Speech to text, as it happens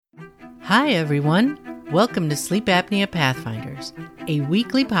Hi, everyone. Welcome to Sleep Apnea Pathfinders, a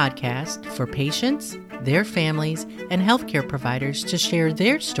weekly podcast for patients, their families, and healthcare providers to share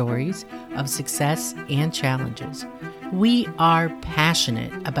their stories of success and challenges. We are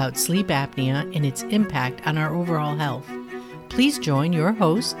passionate about sleep apnea and its impact on our overall health. Please join your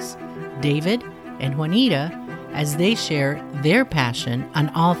hosts, David and Juanita, as they share their passion on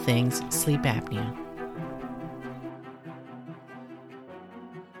all things sleep apnea.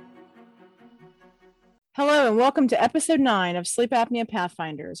 Hello and welcome to episode 9 of Sleep Apnea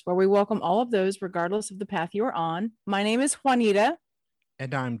Pathfinders, where we welcome all of those regardless of the path you are on. My name is Juanita.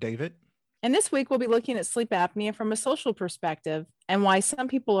 And I'm David. And this week we'll be looking at sleep apnea from a social perspective and why some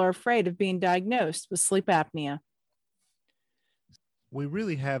people are afraid of being diagnosed with sleep apnea. We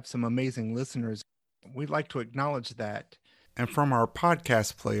really have some amazing listeners. We'd like to acknowledge that. And from our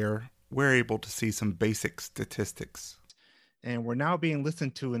podcast player, we're able to see some basic statistics. And we're now being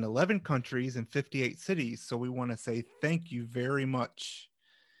listened to in 11 countries and 58 cities. So we want to say thank you very much.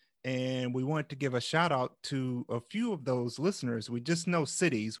 And we want to give a shout out to a few of those listeners. We just know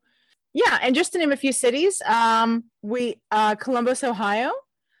cities. Yeah, and just to name a few cities, Columbus, Ohio,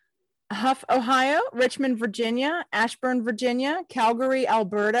 Huff, Ohio, Richmond, Virginia, Ashburn, Virginia, Calgary,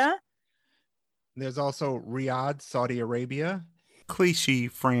 Alberta. There's also Riyadh, Saudi Arabia, Clichy,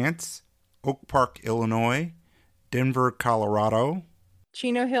 France, Oak Park, Illinois, Denver, Colorado,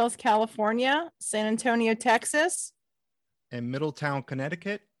 Chino Hills, California, San Antonio, Texas, and Middletown,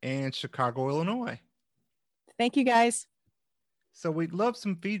 Connecticut, and Chicago, Illinois. Thank you, guys. So we'd love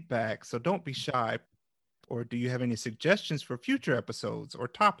some feedback, so don't be shy. Or do you have any suggestions for future episodes or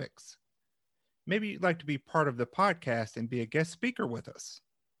topics? Maybe you'd like to be part of the podcast and be a guest speaker with us.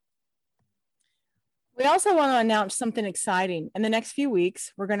 We also want to announce something exciting. In the next few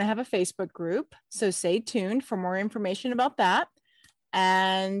weeks, we're going to have a Facebook group, so stay tuned for more information about that.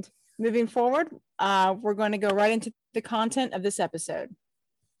 And moving forward, we're going to go right into the content of this episode.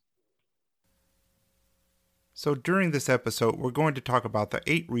 So during this episode, we're going to talk about the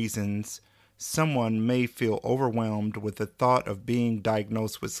 8 reasons someone may feel overwhelmed with the thought of being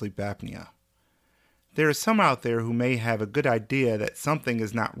diagnosed with sleep apnea. There are some out there who may have a good idea that something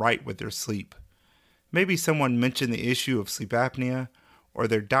is not right with their sleep. Maybe someone mentioned the issue of sleep apnea, or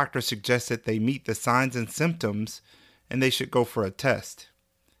their doctor suggested they meet the signs and symptoms and they should go for a test.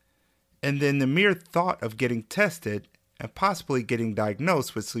 And then the mere thought of getting tested and possibly getting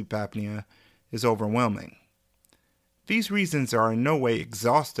diagnosed with sleep apnea is overwhelming. These reasons are in no way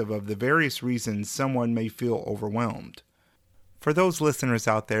exhaustive of the various reasons someone may feel overwhelmed. For those listeners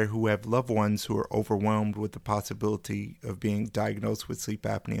out there who have loved ones who are overwhelmed with the possibility of being diagnosed with sleep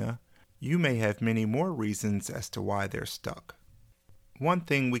apnea, you may have many more reasons as to why they're stuck. One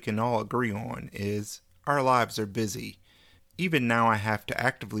thing we can all agree on is our lives are busy. Even now I have to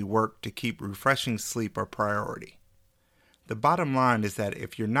actively work to keep refreshing sleep a priority. The bottom line is that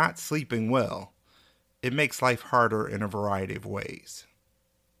if you're not sleeping well, it makes life harder in a variety of ways.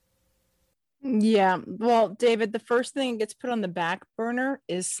 Yeah, well, David, the first thing that gets put on the back burner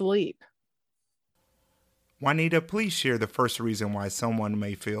is sleep. Juanita, please share the first reason why someone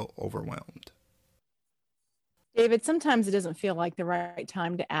may feel overwhelmed. David, sometimes it doesn't feel like the right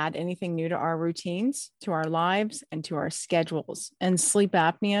time to add anything new to our routines, to our lives, and to our schedules. And sleep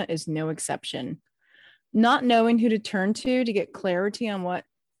apnea is no exception. Not knowing who to turn to get clarity on what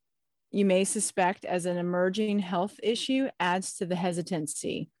you may suspect as an emerging health issue adds to the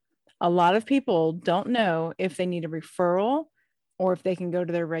hesitancy. A lot of people don't know if they need a referral, or if they can go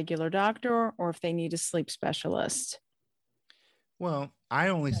to their regular doctor, or if they need a sleep specialist. Well, I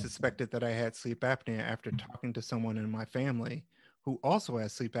only suspected that I had sleep apnea after talking to someone in my family who also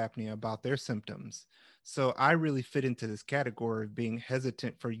has sleep apnea about their symptoms. So I really fit into this category of being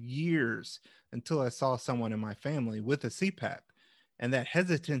hesitant for years until I saw someone in my family with a CPAP. And that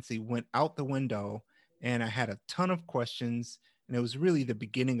hesitancy went out the window, and I had a ton of questions, and it was really the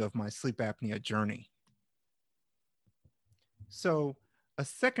beginning of my sleep apnea journey. So a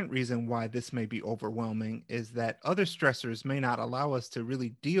second reason why this may be overwhelming is that other stressors may not allow us to really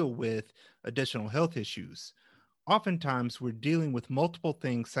deal with additional health issues. Oftentimes, we're dealing with multiple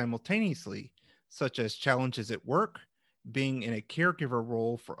things simultaneously, such as challenges at work, being in a caregiver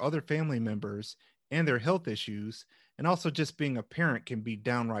role for other family members and their health issues, and also just being a parent can be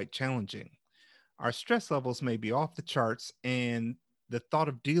downright challenging. Our stress levels may be off the charts, and the thought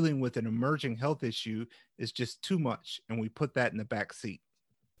of dealing with an emerging health issue is just too much, and we put that in the back seat.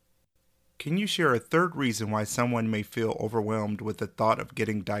 Can you share a third reason why someone may feel overwhelmed with the thought of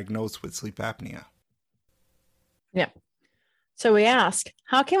getting diagnosed with sleep apnea? Yeah. So we ask,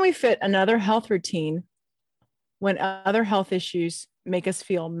 how can we fit another health routine when other health issues make us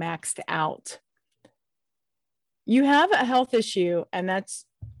feel maxed out. You have a health issue, and that's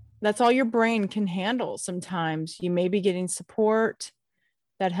all your brain can handle. Sometimes you may be getting support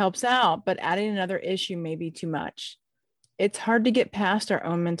that helps out, but adding another issue may be too much. It's hard to get past our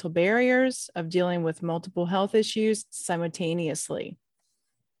own mental barriers of dealing with multiple health issues simultaneously.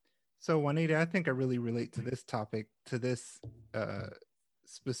 So, Juanita, I think I really relate to this topic, to this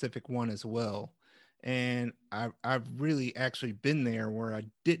specific one as well. And I've really actually been there where I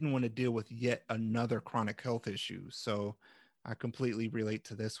didn't want to deal with yet another chronic health issue. So I completely relate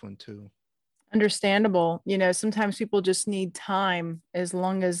to this one too. Understandable. Sometimes people just need time, as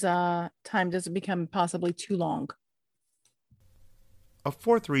long as time doesn't become possibly too long. A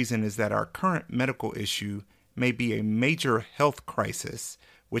fourth reason is that our current medical issue may be a major health crisis,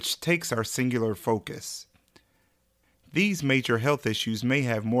 which takes our singular focus. These major health issues may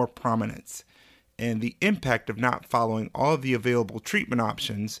have more prominence, and the impact of not following all of the available treatment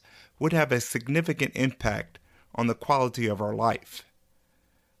options would have a significant impact on the quality of our life.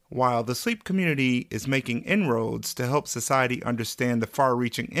 While the sleep community is making inroads to help society understand the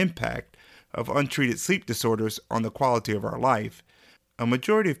far-reaching impact of untreated sleep disorders on the quality of our life, a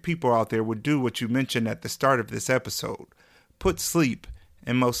majority of people out there would do what you mentioned at the start of this episode: put sleep,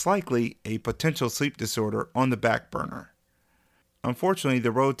 and most likely a potential sleep disorder, on the back burner. Unfortunately,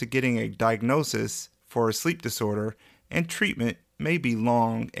 the road to getting a diagnosis for a sleep disorder and treatment may be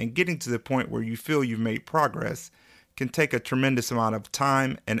long, and getting to the point where you feel you've made progress can take a tremendous amount of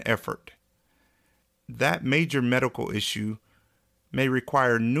time and effort. That major medical issue may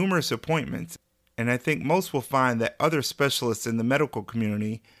require numerous appointments, and I think most will find that other specialists in the medical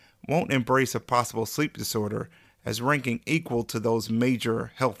community won't embrace a possible sleep disorder as ranking equal to those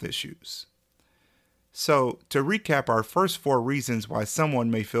major health issues. So, to recap our first 4 reasons why someone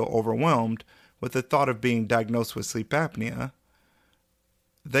may feel overwhelmed with the thought of being diagnosed with sleep apnea,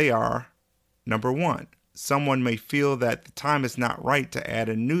 they are: number 1, someone may feel that the time is not right to add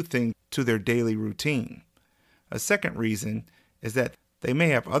a new thing to their daily routine. A second reason is that they may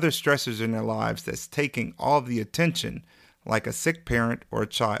have other stressors in their lives that's taking all of the attention, like a sick parent or a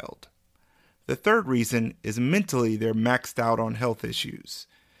child. The third reason is mentally they're maxed out on health issues.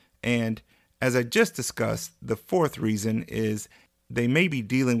 And as I just discussed, the fourth reason is they may be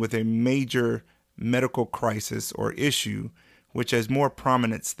dealing with a major medical crisis or issue which has more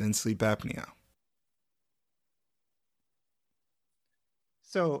prominence than sleep apnea.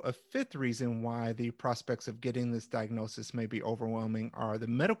 So a fifth reason why the prospects of getting this diagnosis may be overwhelming are the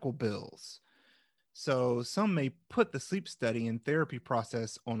medical bills. So some may put the sleep study and therapy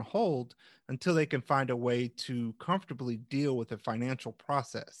process on hold until they can find a way to comfortably deal with the financial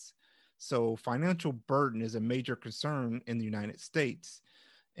process. So financial burden is a major concern in the United States.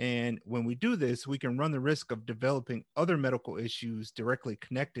 And when we do this, we can run the risk of developing other medical issues directly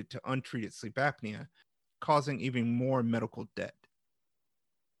connected to untreated sleep apnea, causing even more medical debt.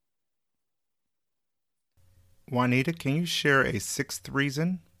 Juanita, can you share a sixth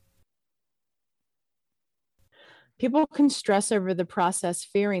reason? People can stress over the process,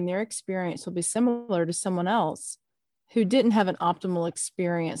 fearing their experience will be similar to someone else who didn't have an optimal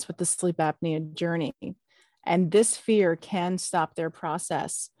experience with the sleep apnea journey. And this fear can stop their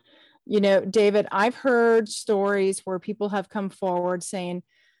process. David, I've heard stories where people have come forward saying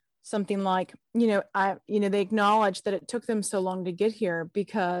something like, they acknowledge that it took them so long to get here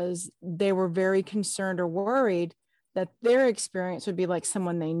because they were very concerned or worried that their experience would be like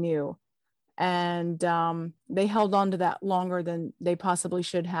someone they knew. And they held on to that longer than they possibly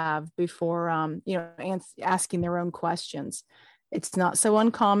should have before, asking their own questions. It's not so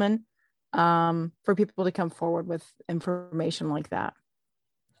uncommon for people to come forward with information like that.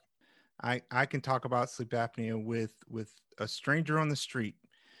 I can talk about sleep apnea with a stranger on the street.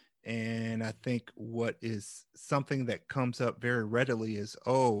 And I think what is something that comes up very readily is,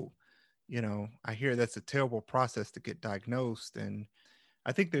 I hear that's a terrible process to get diagnosed. And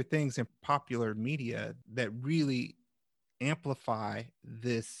I think there are things in popular media that really amplify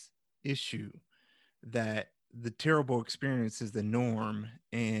this issue, that the terrible experience is the norm.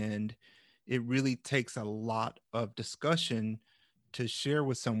 And it really takes a lot of discussion to share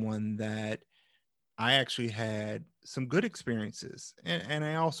with someone that I actually had some good experiences. And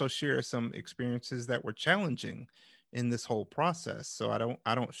I also share some experiences that were challenging in this whole process. So I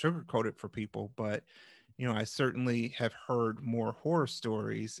don't sugarcoat it for people, but I certainly have heard more horror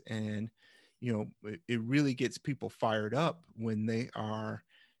stories, and it really gets people fired up when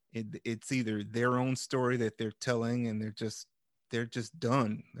it's either their own story that they're telling and they're just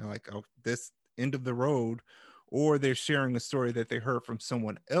done. They're like, oh, this end of the road, or they're sharing a story that they heard from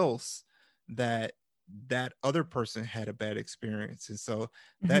someone else that that other person had a bad experience. And so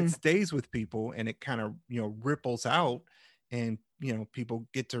that Mhm. stays with people, and it kind of, ripples out, and, people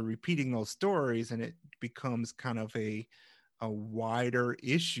get to repeating those stories, and it becomes kind of a wider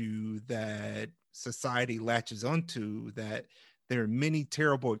issue that society latches onto, that there are many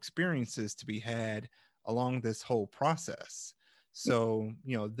terrible experiences to be had along this whole process. So,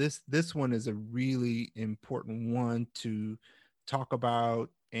 this one is a really important one to talk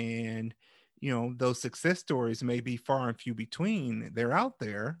about. And, those success stories may be far and few between. They're out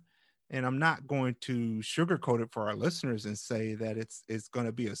there. And I'm not going to sugarcoat it for our listeners and say that it's going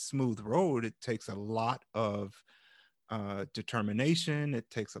to be a smooth road. It takes a lot of determination. It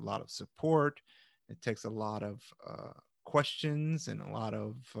takes a lot of support. It takes a lot of questions and a lot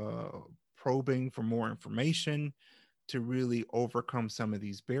of probing for more information to really overcome some of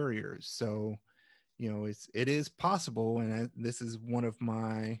these barriers. So, it is possible. And this is one of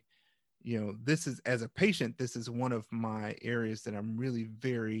my, this is, as a patient, this is one of my areas that I'm really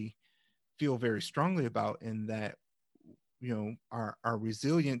feel very strongly about, in that, our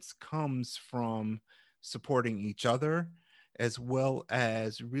resilience comes from supporting each other, as well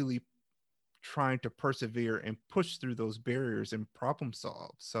as really trying to persevere and push through those barriers and problem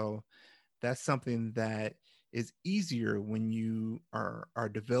solve. So that's something that is easier when you are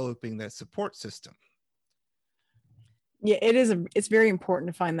developing that support system. Yeah, it's very important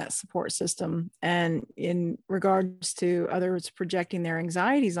to find that support system. And in regards to others projecting their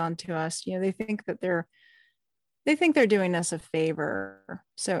anxieties onto us, they think that they're doing us a favor.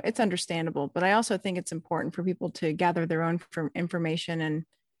 So it's understandable. But I also think it's important for people to gather their own information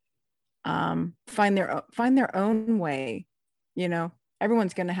and find their own way.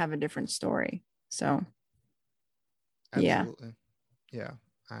 Everyone's going to have a different story. So yeah. Absolutely. Yeah,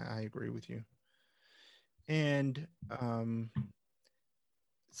 I agree with you. And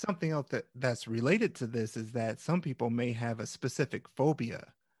something else that's related to this is that some people may have a specific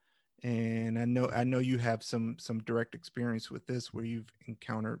phobia. And I know you have some direct experience with this, where you've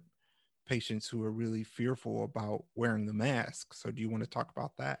encountered patients who are really fearful about wearing the mask. So do you want to talk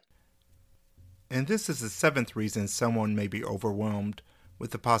about that? And this is the seventh reason someone may be overwhelmed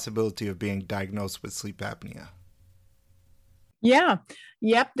with the possibility of being diagnosed with sleep apnea. Yeah.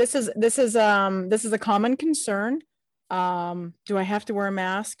 Yep. This is a common concern. Do I have to wear a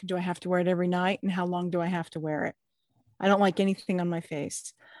mask? Do I have to wear it every night? And how long do I have to wear it? I don't like anything on my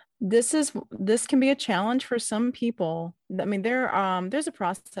face. This can be a challenge for some people. I mean, there's a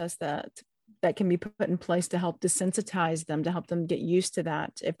process that can be put in place to help desensitize them, to help them get used to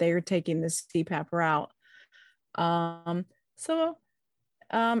that if they are taking this CPAP route. So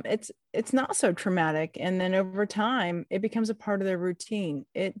it's not so traumatic, and then over time it becomes a part of their routine.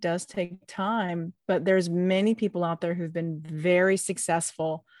 It does take time, but there's many people out there who've been very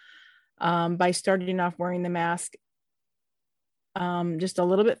successful by starting off wearing the mask just a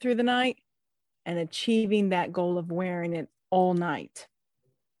little bit through the night and achieving that goal of wearing it all night.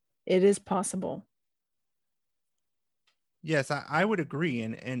 It is possible. Yes, I would agree.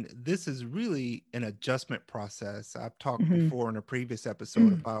 And this is really an adjustment process. I've talked Mm-hmm. before in a previous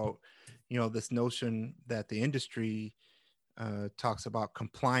episode about, this notion that the industry talks about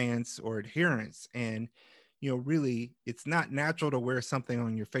compliance or adherence. And, really, it's not natural to wear something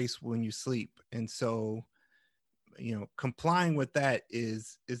on your face when you sleep. And so, complying with that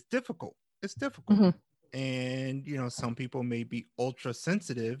is difficult. It's difficult. Mm-hmm. And, some people may be ultra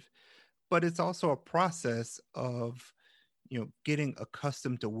sensitive, but it's also a process of, getting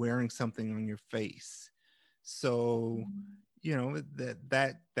accustomed to wearing something on your face. So,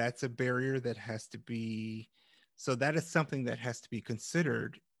 that's a barrier that has to be, so that is something that has to be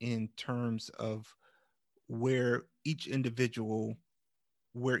considered in terms of where each individual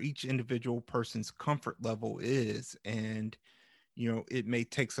person's comfort level is. And, it may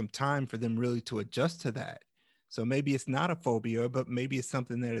take some time for them really to adjust to that. So maybe it's not a phobia, but maybe it's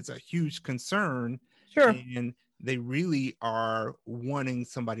something that is a huge concern. Sure. And they really are wanting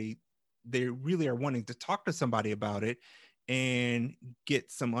to talk to somebody about it and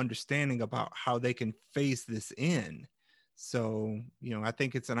get some understanding about how they can phase this in. So, I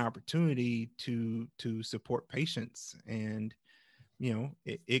think it's an opportunity to support patients. And,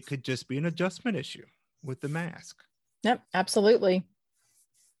 it could just be an adjustment issue with the mask. Yep, absolutely.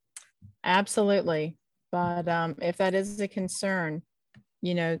 Absolutely. But if that is a concern,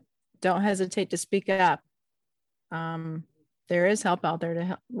 don't hesitate to speak up. There is help out there to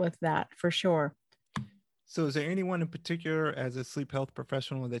help with that for sure. So is there anyone in particular as a sleep health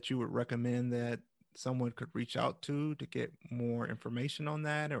professional that you would recommend that someone could reach out to get more information on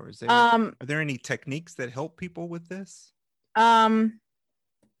that? Or are there any techniques that help people with this?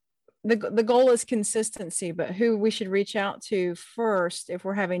 the goal is consistency, but who we should reach out to first if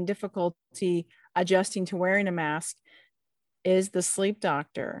we're having difficulty adjusting to wearing a mask is the sleep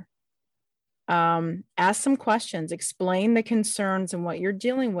doctor. Ask some questions, explain the concerns and what you're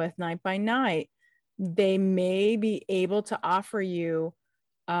dealing with night by night. They may be able to offer you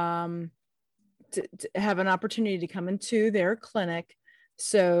to have an opportunity to come into their clinic.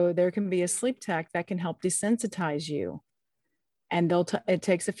 So there can be a sleep tech that can help desensitize you. And it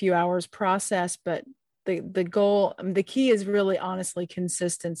takes a few hours process, but the key is really honestly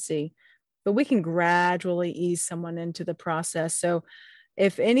consistency, but we can gradually ease someone into the process. So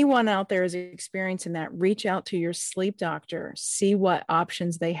if anyone out there is experiencing that, reach out to your sleep doctor, see what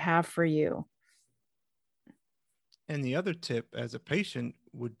options they have for you. And the other tip as a patient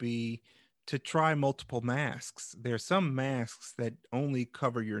would be to try multiple masks. There are some masks that only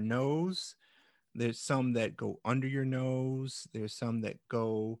cover your nose. There's some that go under your nose. There's some that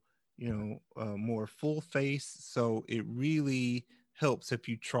go, more full face. So it really helps if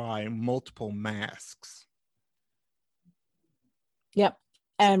you try multiple masks. Yep.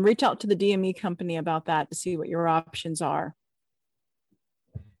 And reach out to the DME company about that to see what your options are.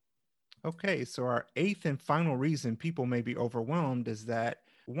 Okay, so our eighth and final reason people may be overwhelmed is that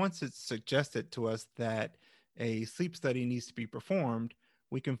once it's suggested to us that a sleep study needs to be performed,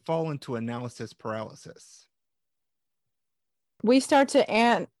 we can fall into analysis paralysis. We start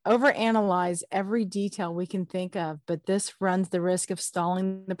to overanalyze every detail we can think of, but this runs the risk of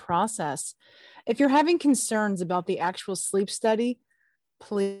stalling the process. If you're having concerns about the actual sleep study,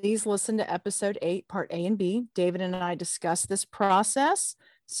 please listen to episode 8, part A and B. David and I discussed this process,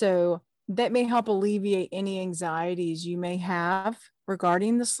 so that may help alleviate any anxieties you may have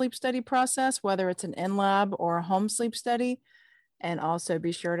regarding the sleep study process, whether it's an in-lab or a home sleep study. And also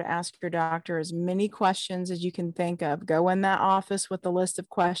be sure to ask your doctor as many questions as you can think of. Go in that office with a list of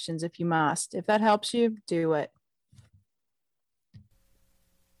questions if you must. If that helps you, do it.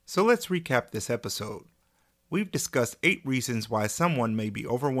 So let's recap this episode. We've discussed 8 reasons why someone may be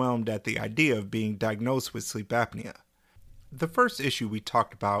overwhelmed at the idea of being diagnosed with sleep apnea. The first issue we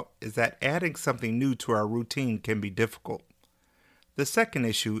talked about is that adding something new to our routine can be difficult. The second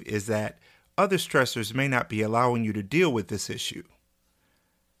issue is that other stressors may not be allowing you to deal with this issue.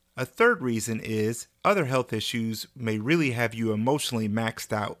 A third reason is other health issues may really have you emotionally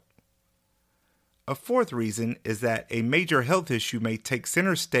maxed out. A fourth reason is that a major health issue may take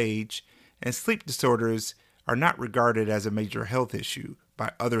center stage and sleep disorders are not regarded as a major health issue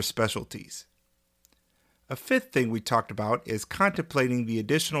by other specialties. A fifth thing we talked about is contemplating the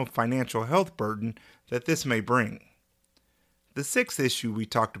additional financial health burden that this may bring. The sixth issue we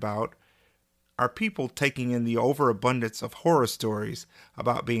talked about are people taking in the overabundance of horror stories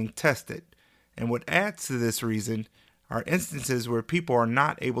about being tested, and what adds to this reason are instances where people are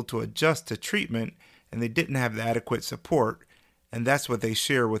not able to adjust to treatment and they didn't have the adequate support, and that's what they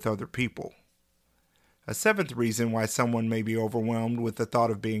share with other people. A seventh reason why someone may be overwhelmed with the thought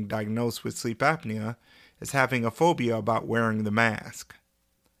of being diagnosed with sleep apnea is having a phobia about wearing the mask.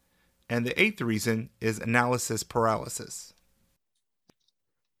 And the eighth reason is analysis paralysis.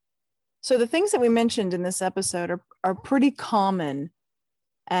 So the things that we mentioned in this episode are pretty common.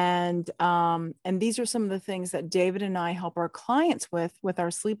 And these are some of the things that David and I help our clients with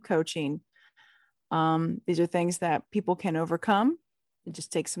our sleep coaching. These are things that people can overcome. It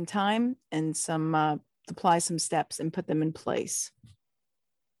just takes some time and apply some steps and put them in place.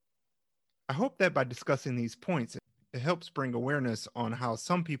 I hope that by discussing these points, it helps bring awareness on how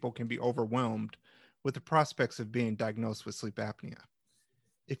some people can be overwhelmed with the prospects of being diagnosed with sleep apnea.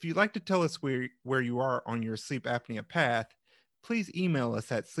 If you'd like to tell us where you are on your sleep apnea path, please email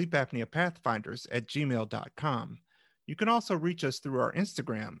us at sleepapneapathfinders@gmail.com. You can also reach us through our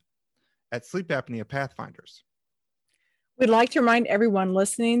Instagram at Sleep Apnea Pathfinders. We'd like to remind everyone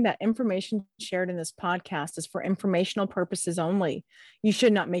listening that information shared in this podcast is for informational purposes only. You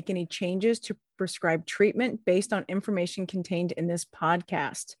should not make any changes to prescribed treatment based on information contained in this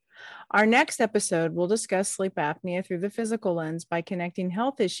podcast. Our next episode will discuss sleep apnea through the physical lens by connecting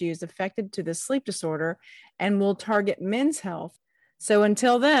health issues affected to the sleep disorder, and will target men's health. So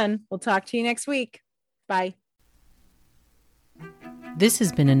until then, we'll talk to you next week. Bye. This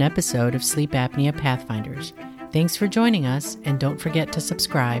has been an episode of Sleep Apnea Pathfinders. Thanks for joining us, and don't forget to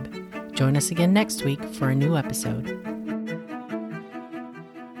subscribe. Join us again next week for a new episode.